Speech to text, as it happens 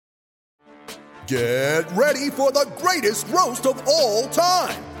Get ready for the greatest roast of all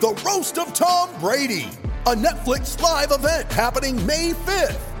time, the Roast of Tom Brady, a Netflix live event happening May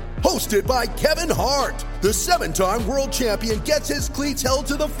 5th. Hosted by Kevin Hart, the 7-time world champion gets his cleats held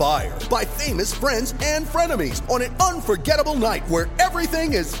to the fire by famous friends and frenemies on an unforgettable night where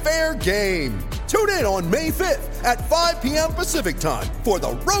everything is fair game. Tune in on May 5th at 5 p.m. Pacific time for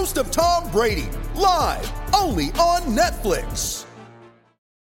the Roast of Tom Brady, live only on Netflix.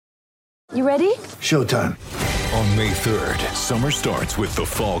 You ready? Showtime. On May 3rd, summer starts with The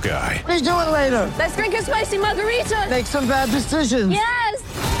Fall Guy. Let's do it later. Let's drink a spicy margarita. Make some bad decisions. Yes!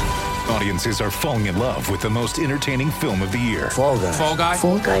 Audiences are falling in love with the most entertaining film of the year. Fall Guy. Fall Guy?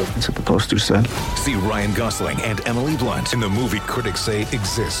 Fall guy. That's what the poster said. See Ryan Gosling and Emily Blunt in the movie critics say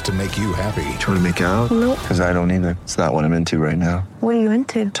exists to make you happy. Trying to make it out? Nope. Because I don't either. It's not what I'm into right now. What are you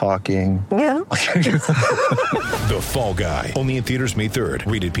into? Talking. Yeah. The Fall Guy. Only in theaters May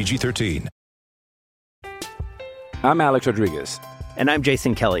 3rd. Rated PG-13. I'm Alex Rodriguez. And I'm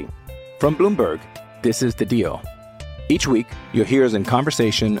Jason Kelly. From Bloomberg, this is The Deal. Each week, you'll hear us in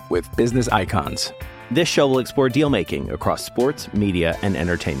conversation with business icons. This show will explore deal-making across sports, media, and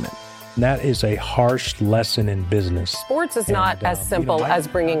entertainment. That is a harsh lesson in business. Sports is not as simple as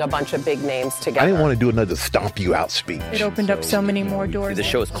bringing a bunch of big names together. I didn't want to do another stomp you out speech. It opened up so many more doors. The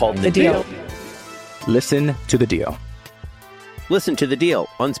show is called The Deal. Listen to The Deal. Listen to The Deal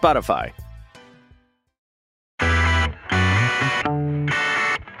on Spotify.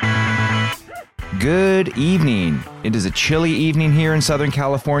 Good evening. It is a chilly evening here in Southern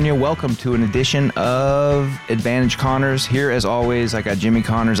California. Welcome to an edition of Advantage Connors. Here, as always, I got Jimmy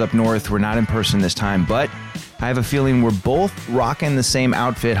Connors up north. We're not in person this time, but I have a feeling we're both rocking the same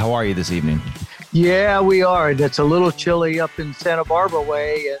outfit. How are you this evening? Yeah, we are. It's a little chilly up in Santa Barbara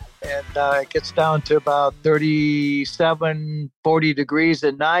way, and it gets down to about 37, 40 degrees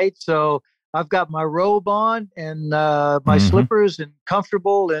at night. So I've got my robe on and my slippers and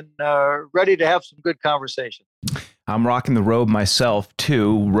comfortable and ready to have some good conversation. I'm rocking the robe myself,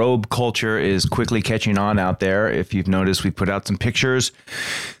 too. Robe culture is quickly catching on out there. If you've noticed, we put out some pictures.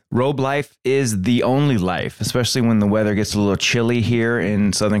 Robe life is the only life, especially when the weather gets a little chilly here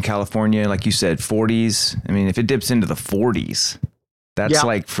in Southern California. Like you said, 40s. I mean, if it dips into the 40s, that's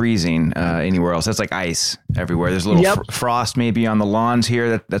like freezing anywhere else. That's like ice everywhere. There's a little frost maybe on the lawns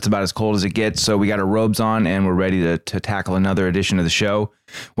here. That's about as cold as it gets. So we got our robes on and we're ready to tackle another edition of the show.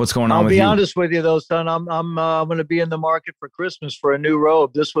 What's going on with you? I'll be honest with you though, son. I'm going to be in the market for Christmas for a new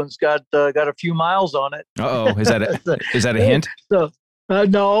robe. This one's got a few miles on it. Uh-oh. Is that a hint? So,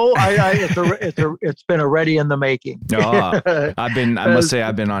 no, it's been already in the making. I must say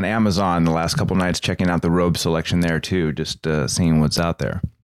I've been on Amazon the last couple nights checking out the robe selection there too, just seeing what's out there.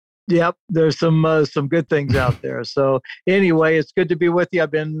 Yep, there's some good things out there. So anyway, it's good to be with you.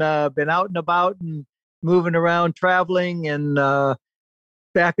 I've been out and about and moving around, traveling and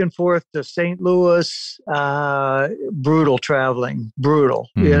back and forth to St. Louis. Brutal traveling, brutal.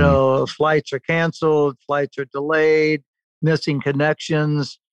 Mm-hmm. You know, flights are canceled, flights are delayed. Missing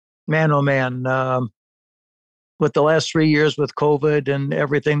connections, man, oh man, with the last 3 years with COVID and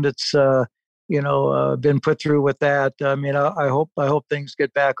everything that's, been put through with that. I mean, I hope things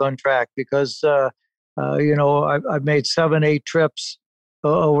get back on track because, I've made 7-8 trips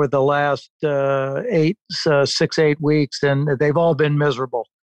over the last 6-8 weeks and they've all been miserable.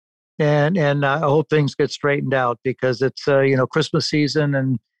 And I hope things get straightened out because it's, Christmas season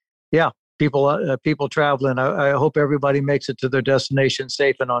and people traveling. I hope everybody makes it to their destination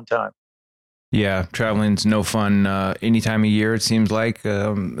safe and on time. Yeah, traveling's no fun any time of year, it seems like,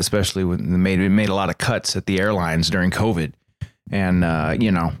 especially when they made a lot of cuts at the airlines during COVID. And,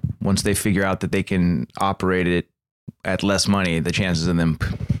 once they figure out that they can operate it at less money, the chances of them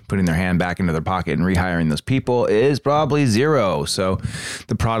putting their hand back into their pocket and rehiring those people is probably zero. So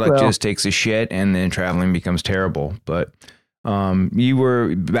the product just takes a shit and then traveling becomes terrible. But you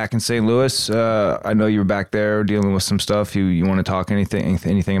were back in St. Louis. I know you were back there dealing with some stuff. You want to talk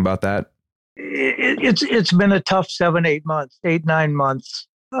anything about that? It's been a tough 7-8 months, 8-9 months.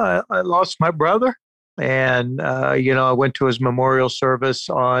 I lost my brother and, I went to his memorial service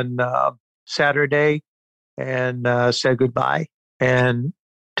on Saturday and said goodbye and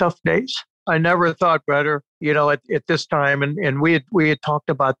tough days. I never thought, brother, at this time, and we had talked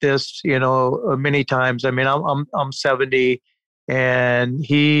about this, many times. I mean, I'm 70 and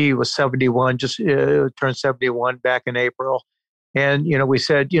he was 71, just turned 71 back in April. And, we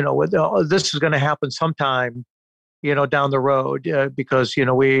said, this is going to happen sometime, down the road because, our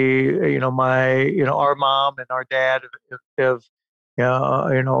mom and our dad have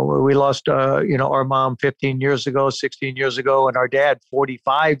We lost, our mom 15 years ago, 16 years ago, and our dad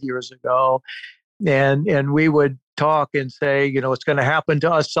 45 years ago. And we would talk and say, it's going to happen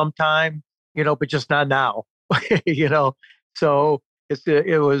to us sometime, but just not now, So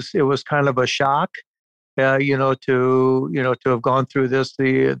it was kind of a shock, to have gone through this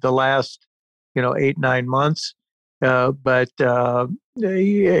the last, 8-9 months. But I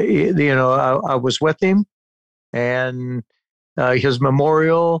was with him, and his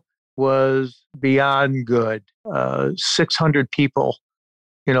memorial was beyond good. 600 people,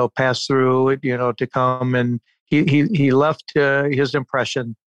 passed through it, to come, and he left his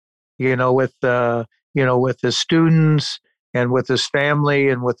impression, with his students and with his family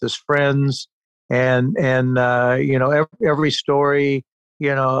and with his friends, and every story,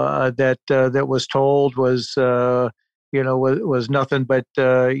 that was told was was nothing but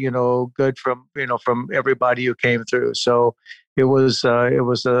good from everybody who came through. So it was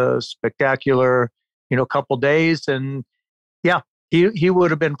a spectacular couple days, and he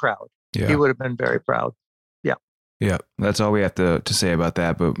would have been proud. Yeah. He would have been very proud. Yeah, that's all we have to say about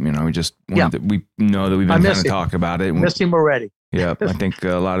that. But we just we know that we've been kind of talking about it. Miss him already. Yeah, I think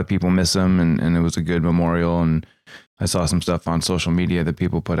a lot of people miss him, and it was a good memorial. And I saw some stuff on social media that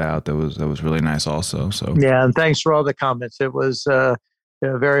people put out that was really nice also. So yeah, and thanks for all the comments. It was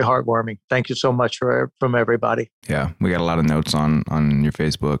very heartwarming. Thank you so much from everybody. Yeah, we got a lot of notes on your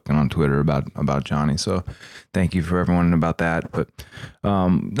Facebook and on Twitter about Johnny. So thank you for everyone about that. But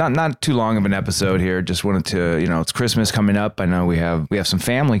not too long of an episode here. Just wanted to, it's Christmas coming up. I know we have some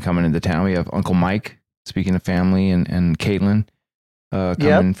family coming into town. We have Uncle Mike, speaking of family, and Caitlin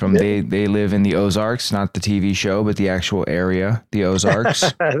coming from. They live in the Ozarks, not the TV show, but the actual area, the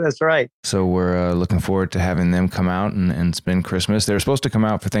Ozarks. That's right. So we're looking forward to having them come out and spend Christmas. They were supposed to come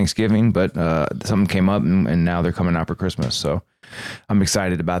out for Thanksgiving, but something came up, and now they're coming out for Christmas. So I'm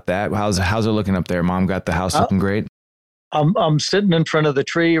excited about that. How's it looking up there? Mom got the house looking great. I'm sitting in front of the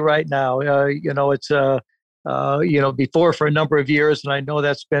tree right now. It's before for a number of years, and I know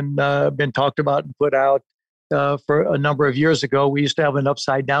that's been talked about and put out. For a number of years ago, we used to have an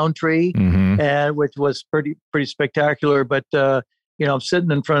upside down tree, and which was pretty spectacular. But I'm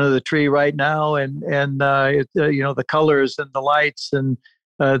sitting in front of the tree right now, and the colors and the lights and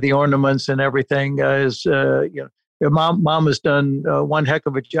the ornaments and everything is Mom has done one heck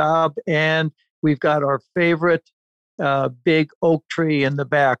of a job, and we've got our favorite big oak tree in the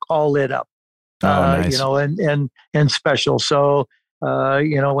back, all lit up. Nice. And special. So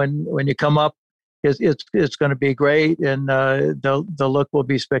when you come up, it's going to be great, and the look will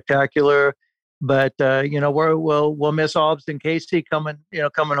be spectacular. But we'll miss Hobbs and Casey coming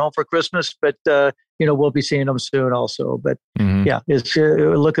home for Christmas. But we'll be seeing them soon also. But it's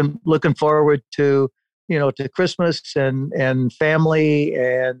looking forward to to Christmas and family,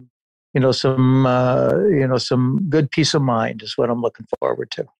 and some good peace of mind is what I'm looking forward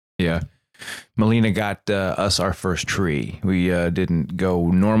to. Yeah. Melina got us our first tree. We didn't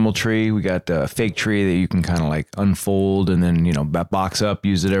go normal tree. We got a fake tree that you can kind of like unfold and then, box up,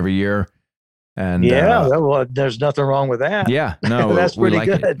 use it every year. And well, there's nothing wrong with that. Yeah, no, that's pretty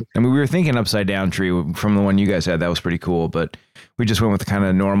good. It. I mean, we were thinking upside down tree from the one you guys had. That was pretty cool, but we just went with the kind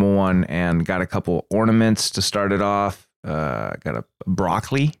of normal one and got a couple ornaments to start it off. Got a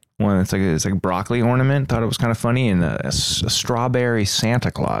broccoli one. It's like a broccoli ornament. Thought it was kind of funny, and a strawberry Santa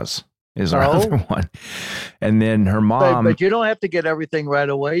Claus is our other one. And then her mom. But you don't have to get everything right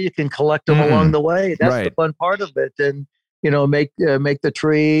away. You can collect them along the way. That's right. The fun part of it. And, make the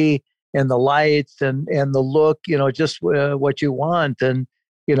tree and the lights and the look, just what you want. And,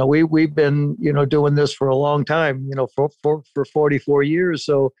 we've been, doing this for a long time, for 44 years.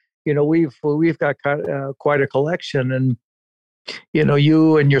 So, we've got quite a collection, and,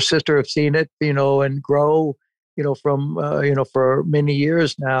 you and your sister have seen it, and grow, from for many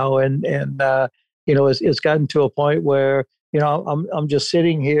years now, and it's gotten to a point where I'm just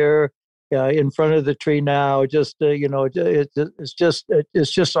sitting here in front of the tree now. Just it's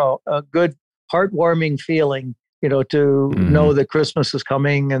just a good heartwarming feeling, to know that Christmas is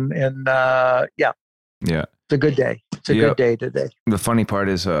coming, and it's a good day. It's a good day today. The funny part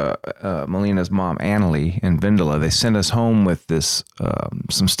is Melina's mom, Annalie, and Vindela, they sent us home with this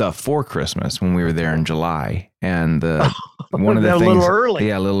some stuff for Christmas when we were there in July. And one of the things, a little early.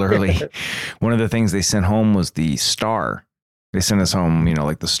 Yeah, a little early. One of the things they sent home was the star. They sent us home,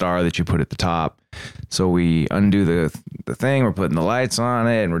 like the star that you put at the top. So we undo the thing, we're putting the lights on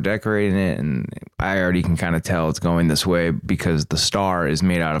it, and we're decorating it. And I already can kind of tell it's going this way because the star is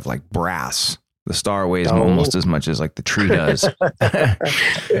made out of like brass. The star weighs almost as much as like the tree does.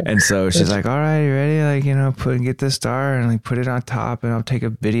 And so she's like, all right, you ready? Like, get this star and like put it on top and I'll take a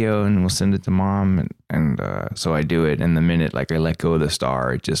video and we'll send it to mom. And so I do it. And the minute like I let go of the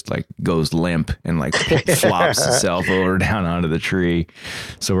star, it just like goes limp and like flops itself over down onto the tree.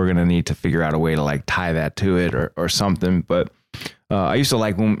 So we're going to need to figure out a way to like tie that to it or something. But I used to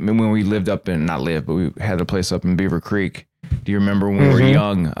like when we lived up in, not live, but we had a place up in Beaver Creek. Do you remember when we were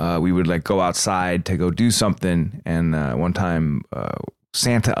young, we would like go outside to go do something. And one time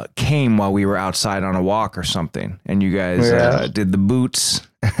Santa came while we were outside on a walk or something. And you guys did the boots,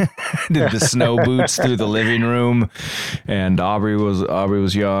 did the snow boots through the living room. And Aubrey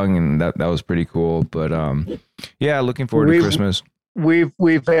was young and that was pretty cool. But yeah, looking forward to Christmas.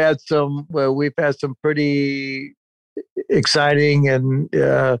 We've had some pretty exciting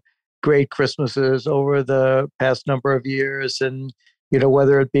and great Christmases over the past number of years. And,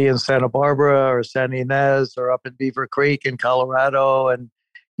 whether it be in Santa Barbara or San Ynez or up in Beaver Creek in Colorado and,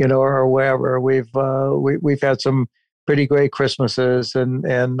 or wherever, we've had some pretty great Christmases and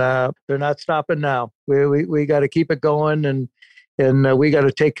they're not stopping now. We got to keep it going and we got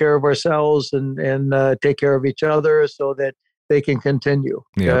to take care of ourselves and take care of each other so that they can continue.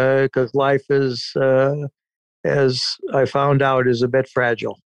 Because life is, as I found out, is a bit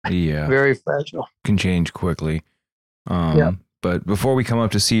fragile. Yeah. Very fragile. Can change quickly. But before we come up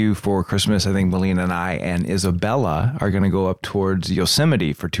to see you for Christmas, I think Melina and I and Isabella are going to go up towards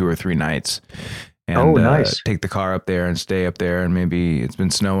Yosemite for 2 or 3 nights. And nice. Take the car up there and stay up there. And maybe it's been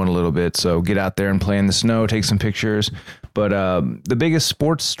snowing a little bit. So get out there and play in the snow, take some pictures. But the biggest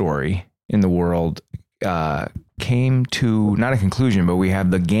sports story in the world came to not a conclusion, but we have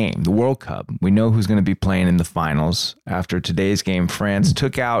the game, the World Cup. We know who's going to be playing in the finals. After today's game, France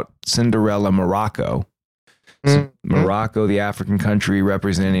took out Cinderella Morocco. So Morocco, the African country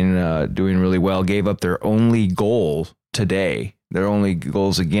representing, doing really well, gave up their only goal today. Their only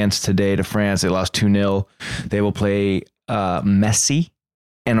goals against today to France. They lost 2-0. They will play Messi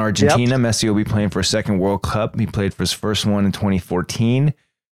and Argentina. Yep. Messi will be playing for a second World Cup. He played for his first one in 2014.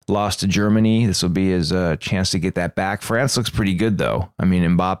 Lost to Germany. This will be his chance to get that back. France looks pretty good, though. I mean,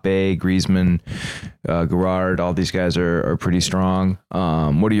 Mbappe, Griezmann, Gerrard, all these guys are pretty strong.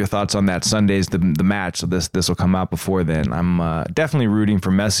 What are your thoughts on that? Sunday's the match, so this will come out before then. I'm definitely rooting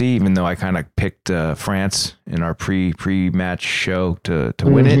for Messi, even though I kind of picked France in our pre-match show to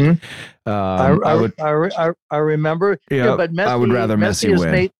win it. I remember. Yeah, but Messi, I would rather Messi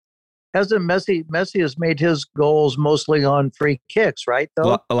win. Messi has made his goals mostly on free kicks, right?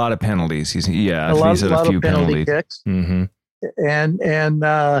 Though a lot of penalties. He's had a few of penalty kicks. Mm-hmm. And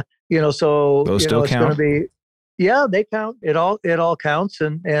so those still it's count. Going to be, they count. It all counts.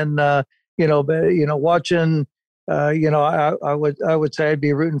 And watching. I would say I'd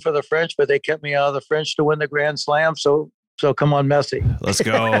be rooting for the French, but they kept me out of the French to win the Grand Slam. So come on, Messi. Let's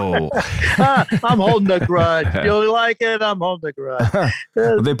go. I'm holding a grudge. You like it? I'm holding a grudge.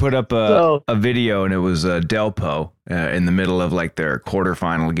 Well, they put up a video, and it was Delpo in the middle of like their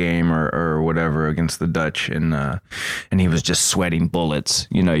quarterfinal game or whatever against the Dutch, and he was just sweating bullets.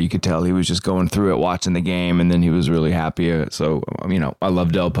 You could tell he was just going through it, watching the game, and then he was really happy. So I love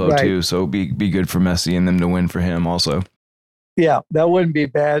Delpo too. So be good for Messi and them to win for him also. Yeah, that wouldn't be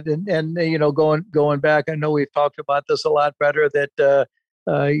bad. And going back, I know we've talked about this a lot better that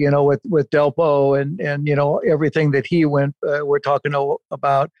with Delpo and everything that he went. We're talking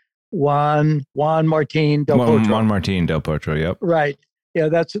about Juan Martín Del Potro. Juan Martín Del Potro. Yep. Right. Yeah,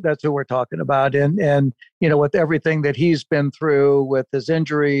 that's who we're talking about. And with everything that he's been through with his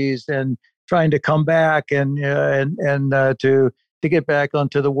injuries and trying to come back and to get back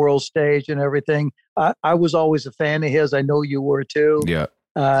onto the world stage and everything. I was always a fan of his. I know you were too. Yeah.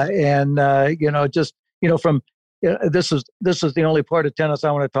 This is the only part of tennis I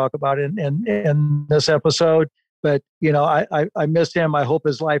want to talk about in this episode. But I miss him. I hope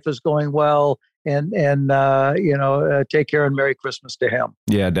his life is going well. And take care and Merry Christmas to him.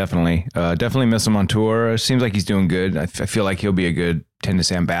 Yeah, definitely. Definitely miss him on tour. It seems like he's doing good. I feel like he'll be a good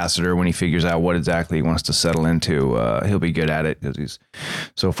tennis ambassador when he figures out what exactly he wants to settle into. He'll be good at it because he's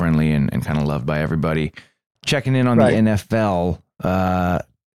so friendly and kind of loved by everybody. Checking in on the NFL,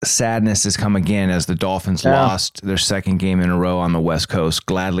 sadness has come again as the Dolphins lost their second game in a row on the West Coast.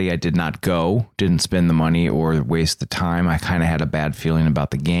 Gladly, I did not go, didn't spend the money or waste the time. I kind of had a bad feeling about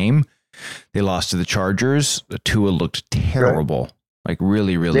the game. They lost to the Chargers. Tua looked terrible, like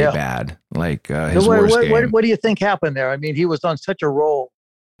really, really bad. Like his worst game. What do you think happened there? I mean, he was on such a roll.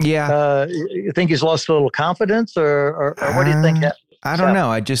 Yeah. You think he's lost a little confidence, or what do you think happened? I don't know.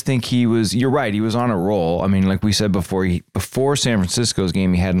 I just think you're right. He was on a roll. I mean, like we said before, before San Francisco's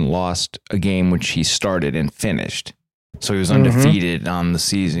game, he hadn't lost a game which he started and finished. So he was undefeated on the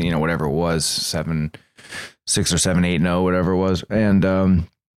season, whatever it was, 7-6 or 7-8-0, whatever it was. And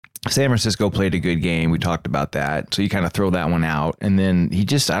San Francisco played a good game. We talked about that. So you kind of throw that one out. And then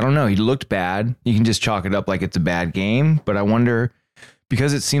I don't know, he looked bad. You can just chalk it up like it's a bad game. But I wonder,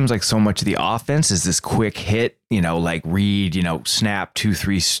 because it seems like so much of the offense is this quick hit, like read, snap,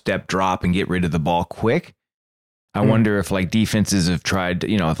 2-3 step drop and get rid of the ball quick. I wonder if like defenses have tried,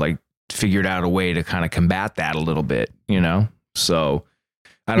 if like figured out a way to kind of combat that a little bit, So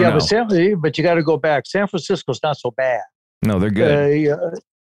I don't know. But you got to go back. San Francisco's not so bad. No, they're good.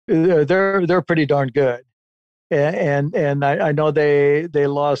 They're pretty darn good. And I know they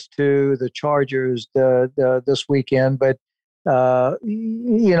lost to the Chargers this weekend, but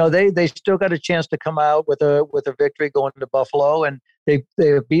they still got a chance to come out with a victory going to Buffalo, and they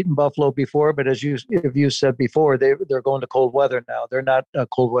have beaten Buffalo before. But as you said before, they're going to cold weather now. They're not a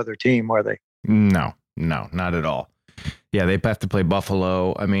cold weather team, are they? No, not at all. Yeah, they have to play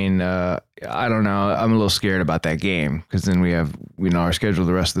Buffalo. I mean, I don't know. I'm a little scared about that game because then we have, our schedule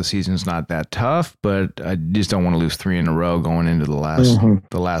the rest of the season is not that tough, but I just don't want to lose 3 in a row going into the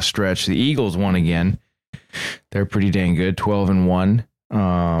last stretch. The Eagles won again. They're pretty dang good, 12-1.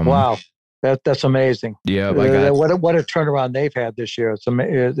 Wow, that's amazing. Yeah, what a turnaround they've had this year.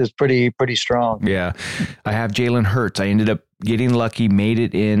 It's pretty strong. Yeah, I have Jalen Hurts. I ended up getting lucky, made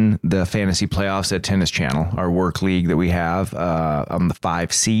it in the fantasy playoffs at Tennis Channel, our work league that we have. I'm the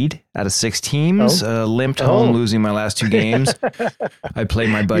 5 seed out of 6 teams. Limped home, losing my last 2 games. I played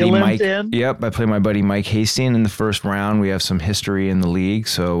my buddy Mike. Yep, I played my buddy Mike Hastings in the first round. We have some history in the league,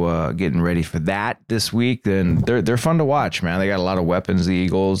 so getting ready for that this week. Then they're fun to watch, man. They got a lot of weapons, the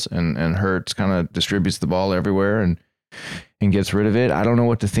Eagles, and Hurts kind of distributes the ball everywhere and gets rid of it. I don't know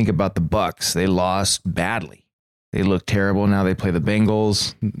what to think about the Bucs. They lost badly. They look terrible. Now they play the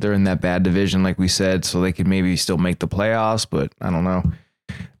Bengals. They're in that bad division, like we said, so they could maybe still make the playoffs, but I don't know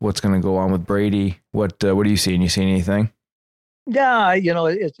what's going to go on with Brady. What are you seeing? You seeing anything? Yeah,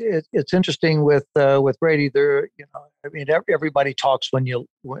 it's interesting with Brady. There, everybody talks when you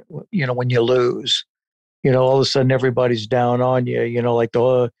lose. All of a sudden everybody's down on you. Like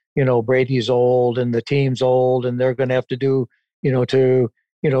Brady's old and the team's old, and they're going to have to do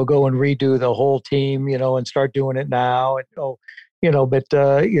go and redo the whole team, and start doing it now. And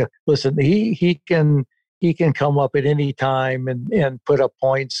listen, he can come up at any time and put up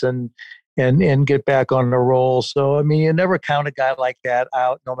points and get back on the roll. So I mean, you never count a guy like that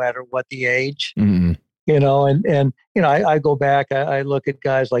out, no matter what the age. Mm-hmm. I go back, I look at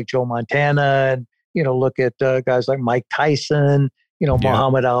guys like Joe Montana, and look at guys like Mike Tyson,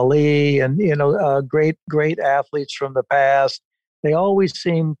 Muhammad Ali, and great athletes from the past. They always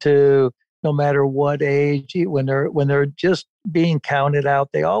seem to, no matter what age, when they're just being counted out,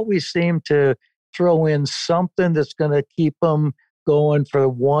 they always seem to throw in something that's going to keep them going for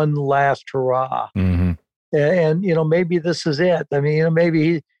one last hurrah. Mm-hmm. And maybe this is it. I mean,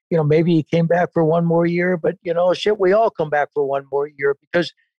 maybe he came back for one more year, but we all come back for one more year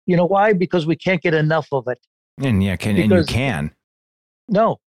because why? Because we can't get enough of it. And you can.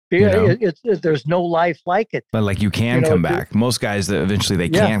 No. There's no life like it. But like you can come back. Most guys that eventually they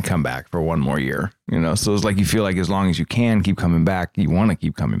can come back for one more year. So it's like you feel like as long as you can keep coming back, you want to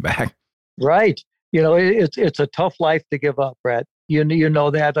keep coming back. Right. It's a tough life to give up, Brett. You know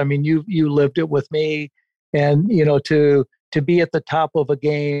that. I mean, you lived it with me, and to be at the top of a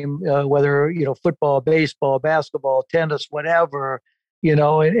game, whether football, baseball, basketball, tennis, whatever,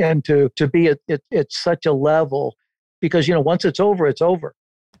 and to be at such a level, because once it's over, it's over.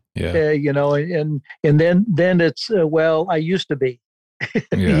 Yeah. And then it's I used to be,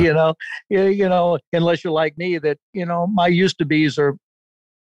 unless you're like me, that my used to be's are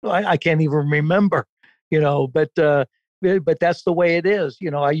I can't even remember, but that's the way it is.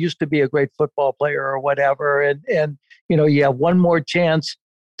 I used to be a great football player or whatever, and you have one more chance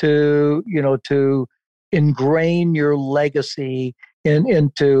to ingrain your legacy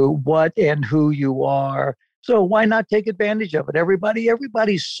into what and who you are. So why not take advantage of it?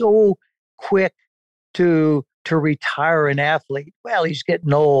 Everybody's so quick to retire an athlete. Well, he's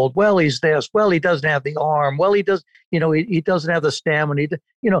getting old. Well, he's this. Well, he doesn't have the arm. Well, he does. He doesn't have the stamina.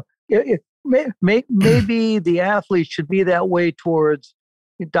 Maybe the athlete should be that way towards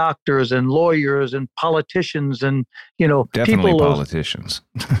doctors and lawyers and politicians and definitely politicians.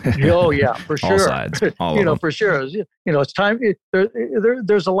 Oh yeah, for sure. All sides. All of them. For sure. It's time.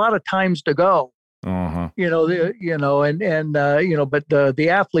 There's a lot of times to go. Uh-huh. But the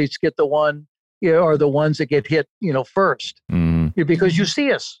athletes get the one, are the ones that get hit, first. Mm-hmm. because you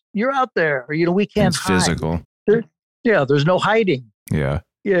see us. You're out there. We can't hide. It's physical. There's no hiding. Yeah.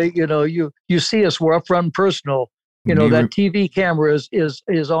 Yeah, you see us. We're upfront and personal. That TV camera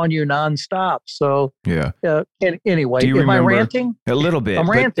is on you nonstop. So yeah. Anyway, am I ranting? A little bit. I'm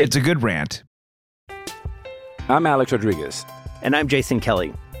ranting. It's a good rant. I'm Alex Rodriguez. And I'm Jason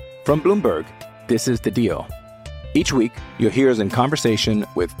Kelly. From Bloomberg, this is The Deal. Each week, you'll hear us in conversation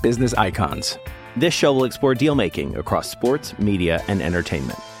with business icons. This show will explore deal-making across sports, media, and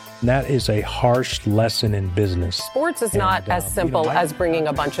entertainment. That is a harsh lesson in business. Sports is not as simple as bringing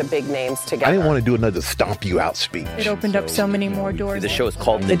a bunch of big names together. I didn't want to do another stomp you out speech. It opened up so many more doors. The show is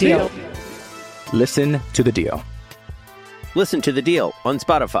called The Deal. Listen to The Deal. Listen to The Deal on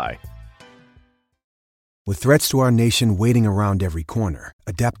Spotify. With threats to our nation waiting around every corner,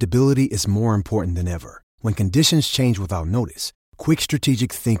 adaptability is more important than ever. When conditions change without notice, quick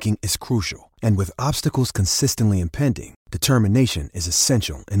strategic thinking is crucial. And with obstacles consistently impending, determination is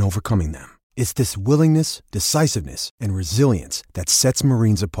essential in overcoming them. It's this willingness, decisiveness, and resilience that sets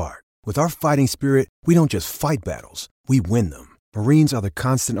Marines apart. With our fighting spirit, we don't just fight battles, we win them. Marines are the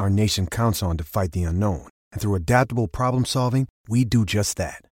constant our nation counts on to fight the unknown. And through adaptable problem solving, we do just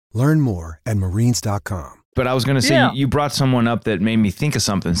that. Learn more at marines.com. But I was going to say, you brought someone up that made me think of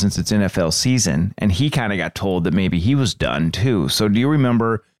something since it's NFL season, and he kind of got told that maybe he was done too. So do you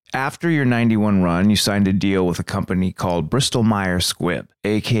remember after your 91 run, you signed a deal with a company called Bristol Myers Squibb,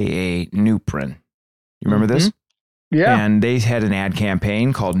 a.k.a. Nuprin. You remember this? Yeah. And they had an ad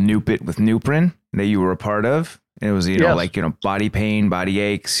campaign called Nup It with Nuprin that you were a part of. And it was, body pain, body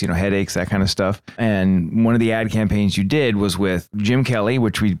aches, headaches, that kind of stuff. And one of the ad campaigns you did was with Jim Kelly,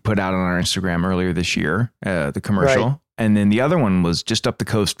 which we put out on our Instagram earlier this year, the commercial. Right. And then the other one was just up the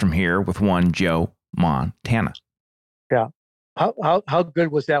coast from here with one Joe Montana. Yeah. How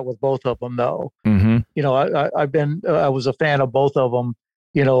good was that with both of them, though? Mm-hmm. I was a fan of both of them,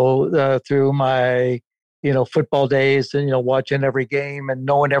 through my, football days and, watching every game and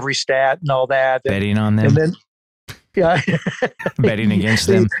knowing every stat and all that. Betting on them. And then, yeah. Betting against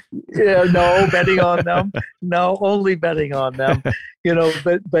them. Yeah, no, betting on them. No, only betting on them,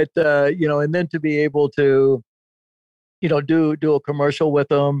 but and then to be able to, do a commercial with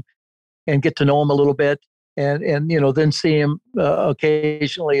them and get to know them a little bit and then see them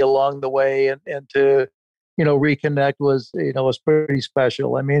occasionally along the way and to, reconnect was pretty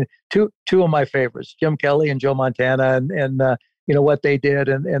special. I mean, two of my favorites, Jim Kelly and Joe Montana and what they did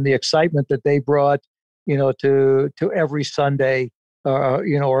and the excitement that they brought, to every Sunday,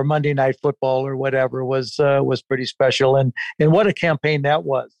 or Monday Night Football or whatever was pretty special. And what a campaign that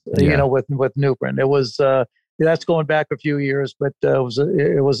was, with Nuprin. It was, that's going back a few years, but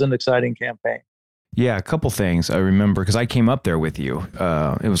it was an exciting campaign. Yeah, a couple things I remember because I came up there with you.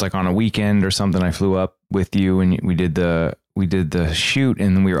 It was like on a weekend or something. I flew up with you and we did the shoot,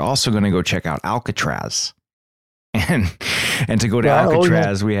 and we were also going to go check out Alcatraz. And to go to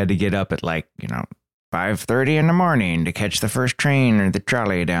Alcatraz, we had to get up at 5:30 in the morning to catch the first train or the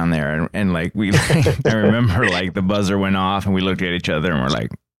trolley down there. And I remember the buzzer went off and we looked at each other and we're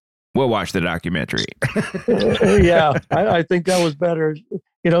like, we'll watch the documentary. Yeah, I think that was better.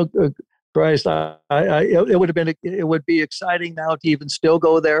 Christ, it would be exciting now to even still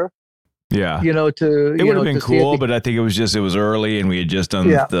go there. Yeah. It would have been cool, but I think it was early and we had just done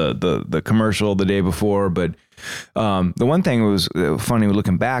the commercial the day before. But the one thing was funny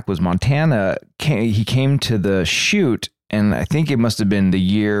looking back was Montana came to the shoot, and I think it must have been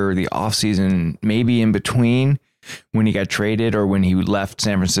the off season, maybe in between when he got traded or when he left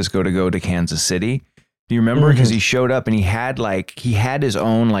San Francisco to go to Kansas City. Do you remember? Because he showed up and he had his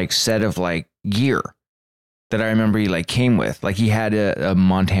own set of gear that I remember he came with. He had a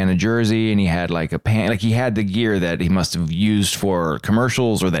Montana jersey and he had a pant. He had the gear that he must have used for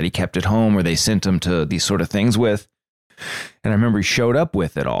commercials or that he kept at home or they sent him to these sort of things with. And I remember he showed up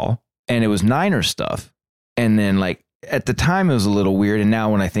with it all and it was Niner stuff. And then at the time it was a little weird. And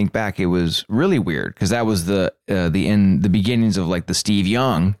now when I think back, it was really weird because that was the beginnings of the Steve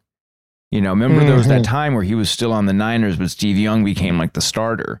Young. Remember there was that time where he was still on the Niners, but Steve Young became the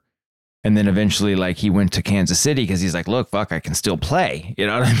starter. And then eventually he went to Kansas City because he's look, fuck, I can still play. You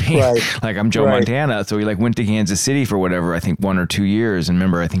know what I mean? Right. I'm Joe Montana. So he went to Kansas City for whatever, I think 1 or 2 years. And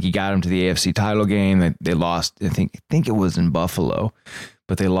remember, I think he got him to the AFC title game. They lost, I think it was in Buffalo,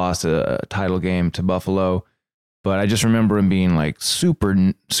 but they lost a title game to Buffalo. But I just remember him being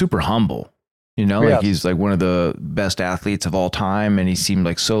super, super humble. He's one of the best athletes of all time. And he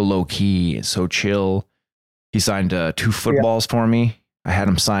seemed so low key and so chill. He signed 2 footballs for me. I had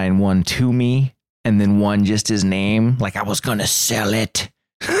him sign one to me and then one just his name. I was going to sell it.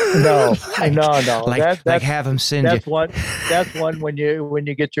 No. Like have him send that's you. That's one when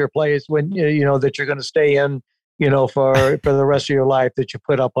you get your place, when you know that you're going to stay in, for the rest of your life, that you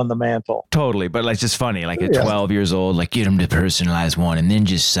put up on the mantle. Totally. But like, just funny, like at 12 years old, like get him to personalize one and then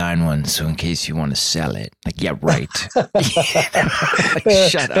just sign one. So in case you want to sell it, like, yeah, right. Like,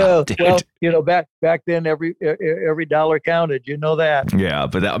 shut up, dude. Well, back then, every dollar counted. You know that. Yeah.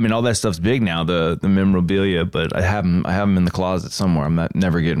 But all that stuff's big now, the memorabilia, but I have them in the closet somewhere. I'm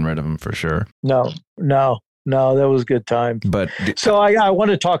never getting rid of them for sure. No, that was a good time. But so I want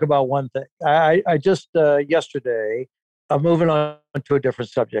to talk about one thing. I just yesterday, I'm moving on to a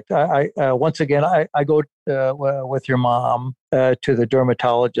different subject. I once again, I go with your mom to the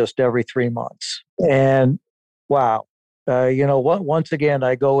dermatologist every 3 months. And wow, once again,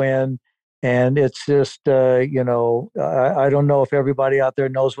 I go in and it's just, I don't know if everybody out there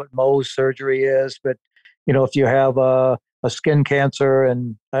knows what Mohs surgery is, but, if you have a skin cancer,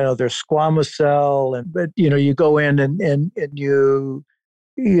 and I know there's squamous cell, but you go in and you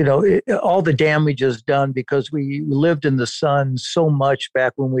all the damage is done because we lived in the sun so much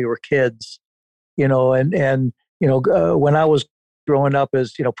back when we were kids, when I was growing up,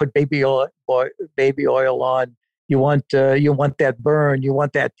 as put baby oil on. You want that burn, you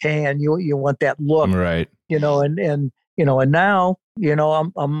want that tan, you want that look, right? And now,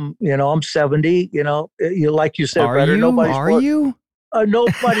 I'm 70, like you said, Are you?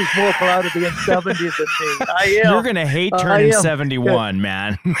 Nobody's more proud of being 70 than me. I am. You're going to hate turning 71,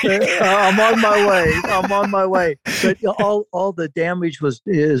 man. I'm on my way. But all the damage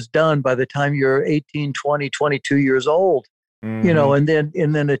is done by the time you're 18, 20, 22 years old. Mm-hmm.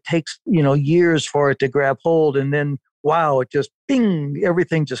 And then it takes, years for it to grab hold. And then, wow, it just, bing,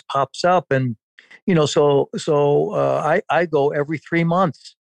 everything just pops up. And, so I go every 3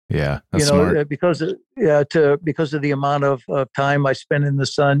 months. Yeah, that's smart. Because of the amount of time I spend in the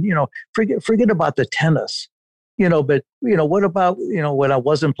sun. Forget about the tennis. But what about when I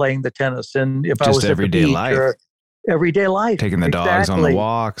wasn't playing the tennis, and if just I was everyday life, everyday life, taking the dogs on the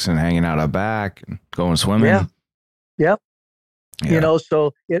walks and hanging out out back and going swimming. Yeah. Yep. Yeah.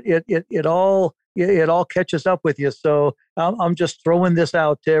 So it all catches up with you. So I'm just throwing this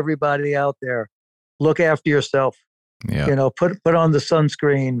out to everybody out there. Look after yourself. Yeah. Put on the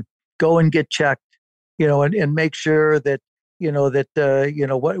sunscreen, go and get checked, and make sure that,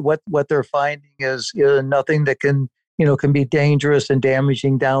 what they're finding is nothing that can be dangerous and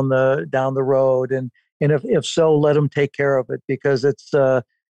damaging down the road. And if so, let them take care of it, because it's,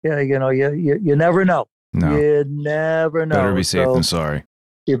 you never know. No. You never know. Better be safe than sorry.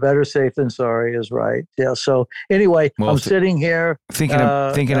 You're better safe than sorry is right. Yeah. So anyway, I'm sitting here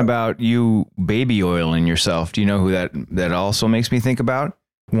thinking about you baby oiling yourself. Do you know who that also makes me think about?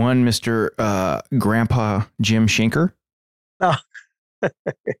 One, Mr. Grandpa Jim Schinker. Oh.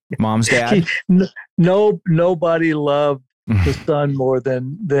 Mom's dad. Nobody loved the son more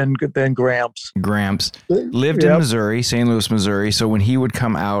than Gramps. Gramps lived in Missouri, St. Louis, Missouri. So when he would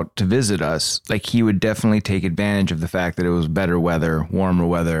come out to visit us, like, he would definitely take advantage of the fact that it was better weather, warmer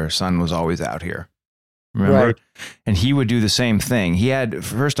weather. Sun was always out here. Remember? Right. And he would do the same thing. He had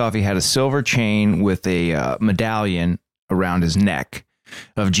a silver chain with a medallion around his neck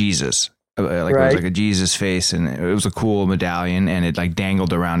of Jesus. It was like a Jesus face, and it was a cool medallion, and it like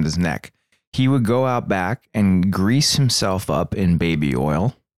dangled around his neck. He would go out back and grease himself up in baby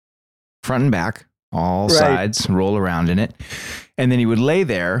oil, front and back, all sides, roll around in it. And then he would lay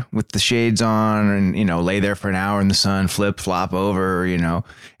there with the shades on and, lay there for an hour in the sun, flop over, and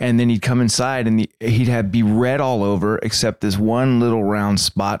then he'd come inside and he'd be red all over except this one little round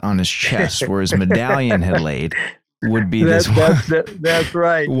spot on his chest where his medallion had laid would be that's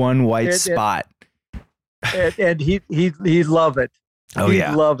right. One white spot. And he'd love it. Oh, he'd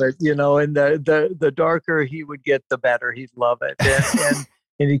love it, and the darker he would get, the better he'd love it.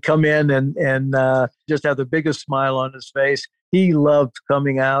 And he'd come in and just have the biggest smile on his face. He loved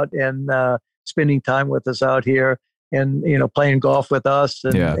coming out and spending time with us out here, and playing golf with us,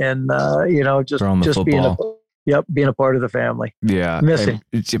 and just being a part of the family. Yeah.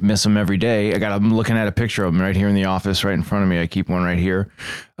 Miss him every day. I'm looking at a picture of him right here in the office, right in front of me. I keep one right here.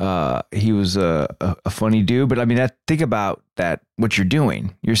 He was a funny dude, but think about that, what you're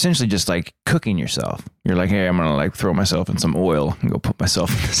doing. You're essentially just like cooking yourself.'re like, hey, I'm going to like throw myself in some oil and go put myself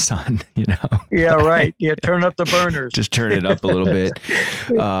in the sun, Yeah, right. Yeah, turn up the burners. Just turn it up a little bit.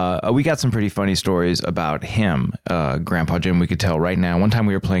 We got some pretty funny stories about him, Grandpa Jim, we could tell right now. One time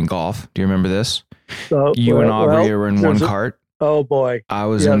we were playing golf. Do you remember this? You and Aubrey were in one cart. Oh boy. I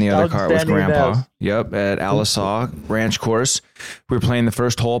was in the other cart with outstanding Grandpa. mess. Yep, at Alisaw Ranch Course. We were playing the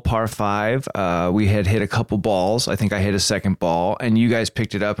first hole, par 5. We had hit a couple balls. I think I hit a second ball, and you guys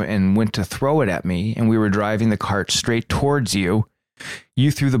picked it up and went to throw it at me, and we were driving the cart straight towards you.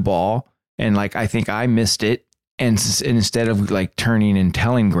 You threw the ball, and like I think I missed it. And instead of like turning and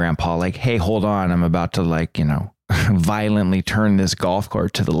telling Grandpa, like, hey, hold on, I'm about to like, violently turn this golf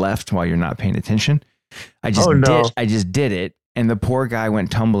cart to the left while you're not paying attention. I just did it. And the poor guy went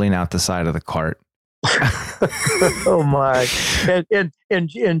tumbling out the side of the cart. Oh my!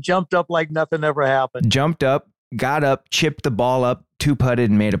 And jumped up like nothing ever happened. Jumped up, got up, chipped the ball up, 2-putted,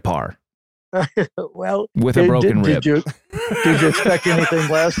 and made a par. Well, with a broken rib. Did you expect anything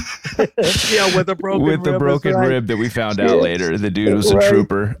less? Yeah, with a broken rib. With the broken rib that we found out later. The dude was a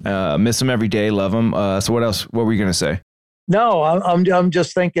trooper. Miss him every day. Love him. So what else? What were you gonna say? No, I'm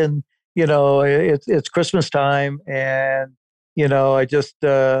just thinking. It's Christmas time, and I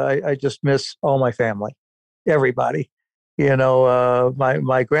just miss all my family, everybody.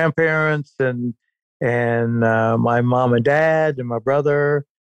 My grandparents and my mom and dad and my brother,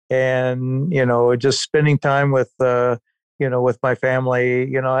 and just spending time with with my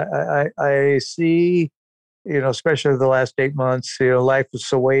family. I see, especially the last 8 months, life is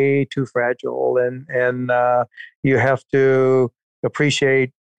so way too fragile, and you have to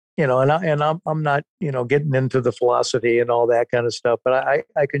appreciate. And I'm not, getting into the philosophy and all that kind of stuff, but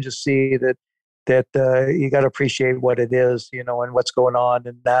I can just see that you got to appreciate what it is, and what's going on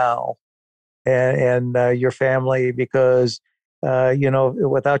and now, and your family, because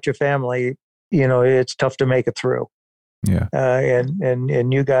without your family, it's tough to make it through. Yeah.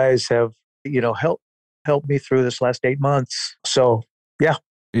 And you guys have helped me through this last 8 months. So yeah.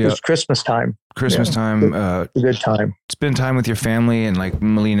 It's Christmas time. Time. A good time. Spend time with your family. And like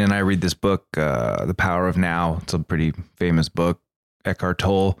Melina and I read this book, The Power of Now. It's a pretty famous book. Eckhart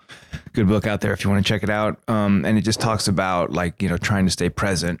Tolle. Good book out there if you want to check it out. And it just talks about like, trying to stay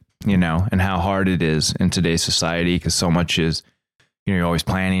present, and how hard it is in today's society, because so much is, you're always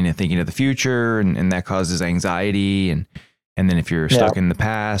planning and thinking of the future, and that causes anxiety. And then if you're stuck in the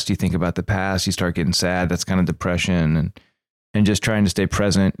past, you think about the past, you start getting sad. That's kind of depression. And just trying to stay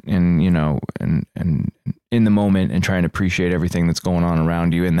present and in the moment, and trying to appreciate everything that's going on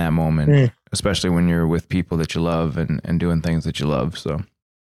around you in that moment, especially when you're with people that you love and doing things that you love. So,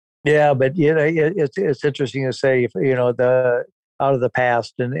 yeah, but it's interesting to say, the out of the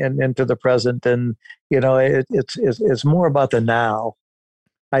past and into the present, and it's more about the now.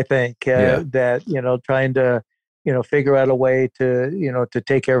 I think that trying to figure out a way to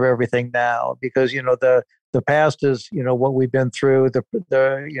take care of everything now, because the past is, what we've been through.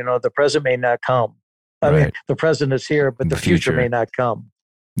 The present may not come. I mean, the present is here, but the future may not come.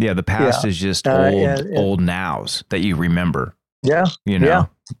 Yeah, the past is just old nows that you remember. Yeah,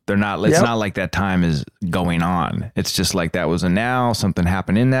 they're not. It's not like that time is going on. It's just like that was a now. Something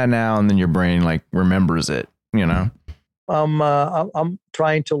happened in that now, and then your brain like remembers it. I'm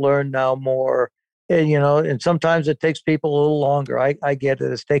trying to learn now more. And sometimes it takes people a little longer. I get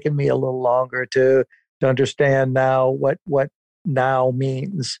it. It's taken me a little longer to understand now what now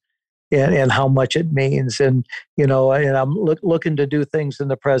means and how much it means. And, and I'm looking to do things in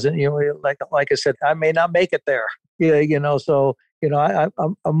the present, like I said, I may not make it there, so,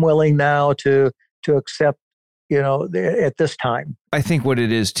 I'm willing now to accept, at this time. I think what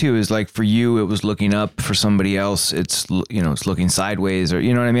it is too, is like for you, it was looking up. For somebody else, it's, it's looking sideways, or,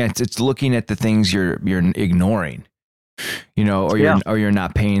 what I mean? It's looking at the things you're ignoring. Or you're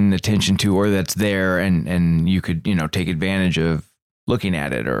not paying attention to, or that's there, and you could, take advantage of looking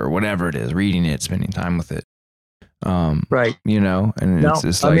at it, or whatever it is, reading it, spending time with it. Right. And it's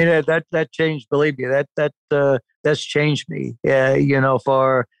just like, I mean, that changed, believe me, that's changed me,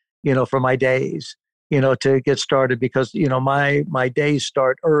 for my days, to get started, because, my days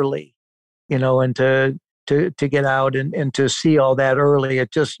start early, and to get out and to see all that early,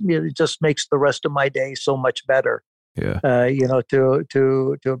 it just makes the rest of my day so much better. Yeah.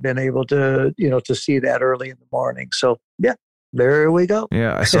 To have been able to, to see that early in the morning. So yeah, there we go.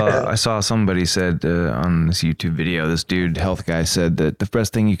 Yeah. I saw somebody said on this YouTube video, this dude, health guy, said that the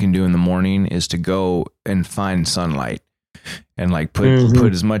best thing you can do in the morning is to go and find sunlight, and like put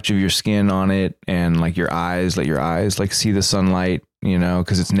as much of your skin on it, and like your eyes, let your eyes like see the sunlight,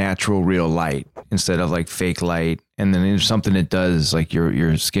 cause it's natural, real light instead of like fake light. And then there's something it does, like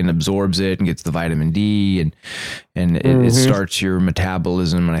your skin absorbs it and gets the vitamin D, and it starts your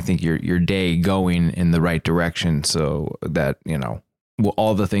metabolism, and I think your day going in the right direction, so that,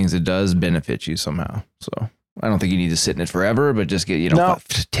 all the things it does benefit you somehow. So I don't think you need to sit in it forever, but just get,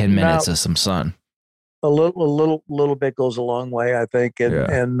 10 minutes of some sun. a little bit goes a long way, I think.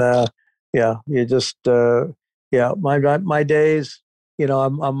 And you just my days,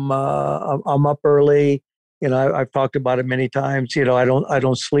 I'm up early. I've talked about it many times. I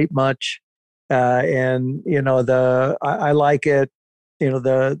don't sleep much, and I like it.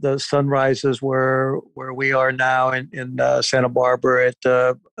 The sunrises where we are now in Santa Barbara at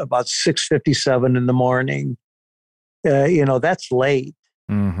about 6:57 in the morning. That's late.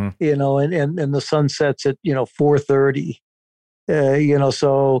 Mm-hmm. And the sun sets at 4:30.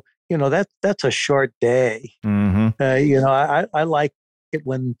 So that's a short day. Mm-hmm. I like it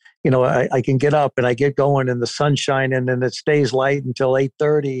when I can get up and I get going and the sun's shining and it stays light until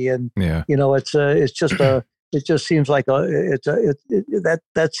 8:30. And it just seems like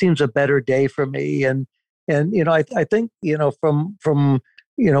that seems a better day for me. And I think from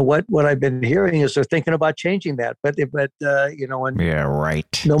what I've been hearing is they're thinking about changing that, but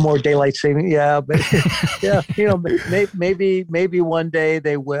right. No more daylight saving. Yeah, but maybe one day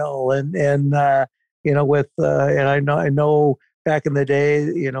they will. And I know back in the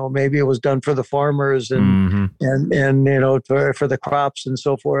day, maybe it was done for the farmers and for the crops and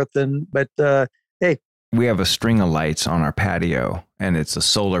so forth. But hey. We have a string of lights on our patio, and it's a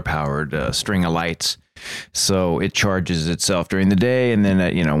solar-powered string of lights. So it charges itself during the day, and then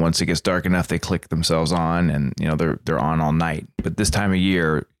once it gets dark enough, they click themselves on, and they're on all night. But this time of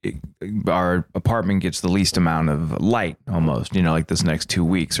year, our apartment gets the least amount of light, almost. Like this next 2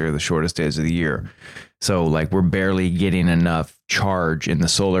 weeks are the shortest days of the year. So we're barely getting enough charge in the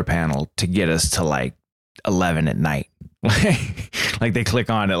solar panel to get us to 11 at night. Like they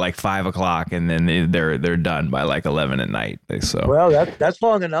click on at 5 o'clock and then they're done by 11 at night. Well, that's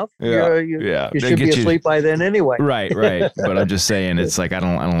long enough. You should be asleep by then anyway. Right. But I'm just saying, it's I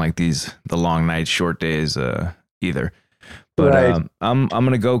don't like the long nights, short days either. But right. I'm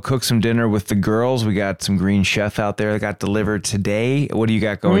gonna go cook some dinner with the girls. We got some Green Chef out there that got delivered today. What do you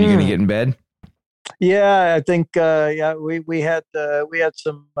got going? You gonna get in bed? Yeah, I think we had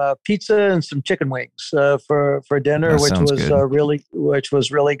some pizza and some chicken wings for dinner, which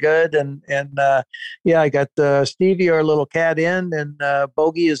was really good. And I got Stevie, our little cat, in, and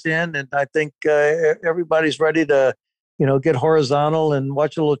Bogey is in, and I think everybody's ready to get horizontal and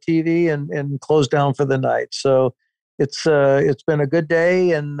watch a little TV and close down for the night. So it's been a good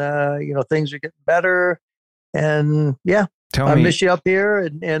day, and things are getting better, and I miss you up here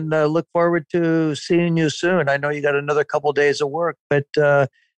and look forward to seeing you soon. I know you got another couple days of work, but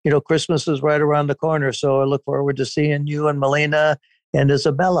Christmas is right around the corner. So I look forward to seeing you and Melina and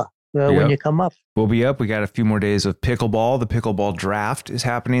Isabella when you come up. We'll be up. We got a few more days of pickleball. The pickleball draft is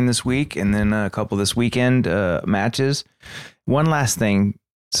happening this week, and then a couple this weekend matches. One last thing.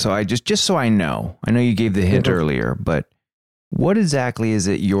 So I just so I know you gave the hint earlier, but what exactly is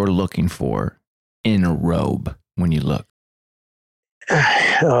it you're looking for in a robe when you look?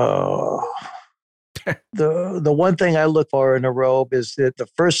 The one thing I look for in a robe is that the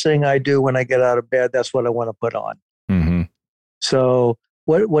first thing I do when I get out of bed, that's what I want to put on. Mm-hmm. So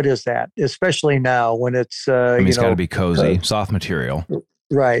what is that? Especially now when it's it's got to be cozy, soft material,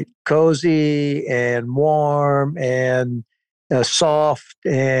 right? Cozy and warm and soft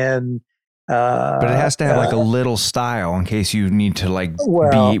and. But it has to have a little style in case you need to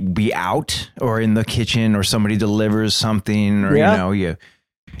be out or in the kitchen or somebody delivers something or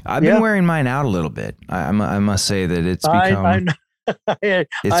I've been wearing mine out a little bit. I must say that it's become. I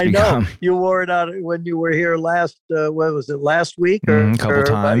know you wore it out when you were here last. What was it, last week or a couple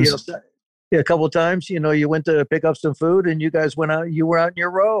times? A couple of times. You went to pick up some food and you guys went out. You were out in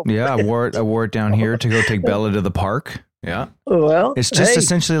your robe. Yeah, I wore it down here to go take Bella to the park. Yeah. Well, it's just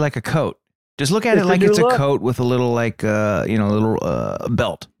essentially like a coat. Just look at it like it's a coat with a little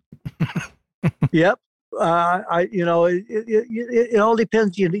belt. Yep. It all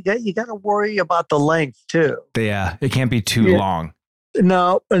depends. You got to worry about the length too. Yeah, it can't be too long.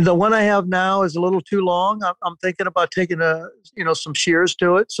 No, and the one I have now is a little too long. I'm thinking about taking some shears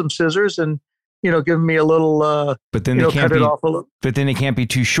to it, some scissors, and giving me a little. But then cut it off a little. But then it can't be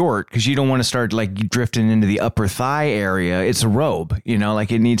too short because you don't want to start drifting into the upper thigh area. It's a robe,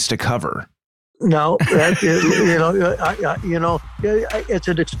 it needs to cover. No, that is, it's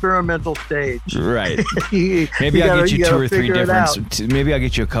an experimental stage. Right. Maybe I'll get you two or three different. Maybe I'll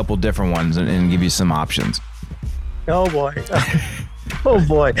get you a couple different ones and give you some options. Oh boy. Oh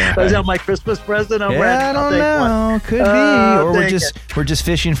boy, is that my Christmas present? I'm ready. I don't know. Could be, or we're just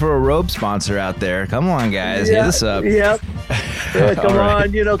fishing for a robe sponsor out there. Come on, guys, hit us up. Yep. Come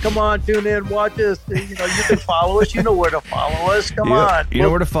on, come on, tune in, watch us. You can follow us. You know where to follow us. Come on. You know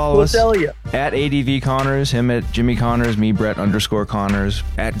where to follow us. We'll tell you. At ADV Connors, him at Jimmy Connors, me Brett_Connors,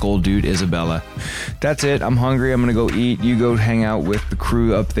 at Gold Dude Isabella. That's it. I'm hungry. I'm gonna go eat. You go hang out with the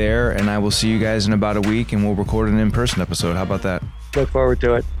crew up there, and I will see you guys in about a week, and we'll record an in-person episode. How about that? Look forward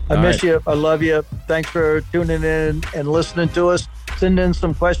to it. I miss you. I love you. Thanks for tuning in and listening to us. Send in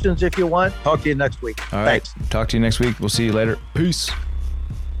some questions if you want. Talk to you next week. All right. Thanks. Talk to you next week. We'll see you later. Peace.